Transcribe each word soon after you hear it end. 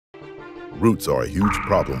Roots are a huge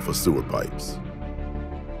problem for sewer pipes.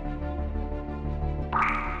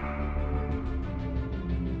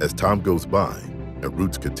 As time goes by and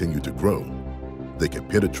roots continue to grow, they can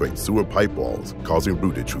penetrate sewer pipe walls, causing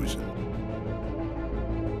root intrusion.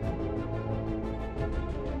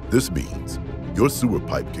 This means your sewer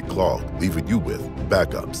pipe can clog, leaving you with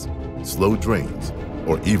backups, slow drains,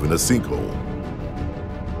 or even a sinkhole.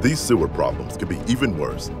 These sewer problems can be even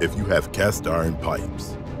worse if you have cast iron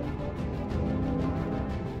pipes.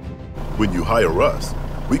 When you hire us,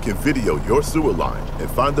 we can video your sewer line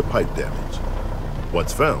and find the pipe damage.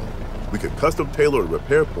 Once found, we can custom tailor a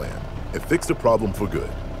repair plan and fix the problem for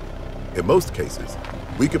good. In most cases,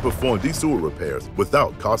 we can perform these sewer repairs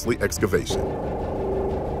without costly excavation.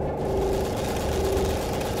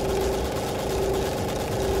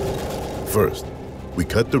 First, we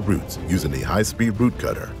cut the roots using a high-speed root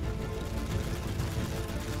cutter.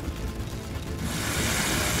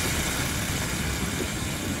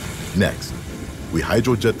 Next, we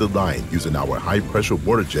hydrojet the line using our high-pressure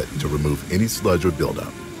water jet to remove any sludge or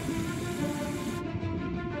buildup.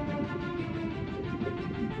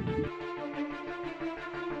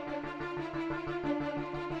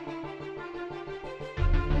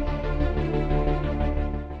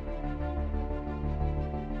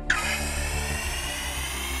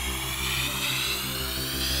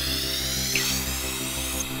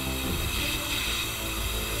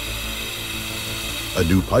 A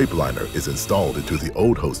new pipe liner is installed into the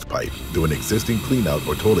old host pipe through an existing cleanout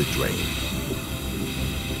or toilet drain.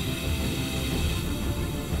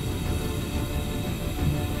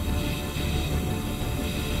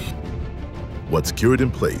 Once secured in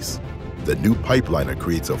place, the new pipe liner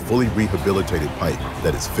creates a fully rehabilitated pipe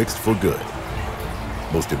that is fixed for good.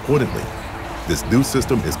 Most importantly, this new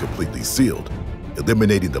system is completely sealed,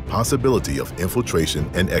 eliminating the possibility of infiltration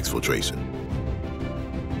and exfiltration.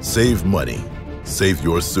 Save money. Save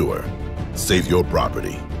your sewer. Save your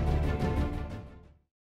property.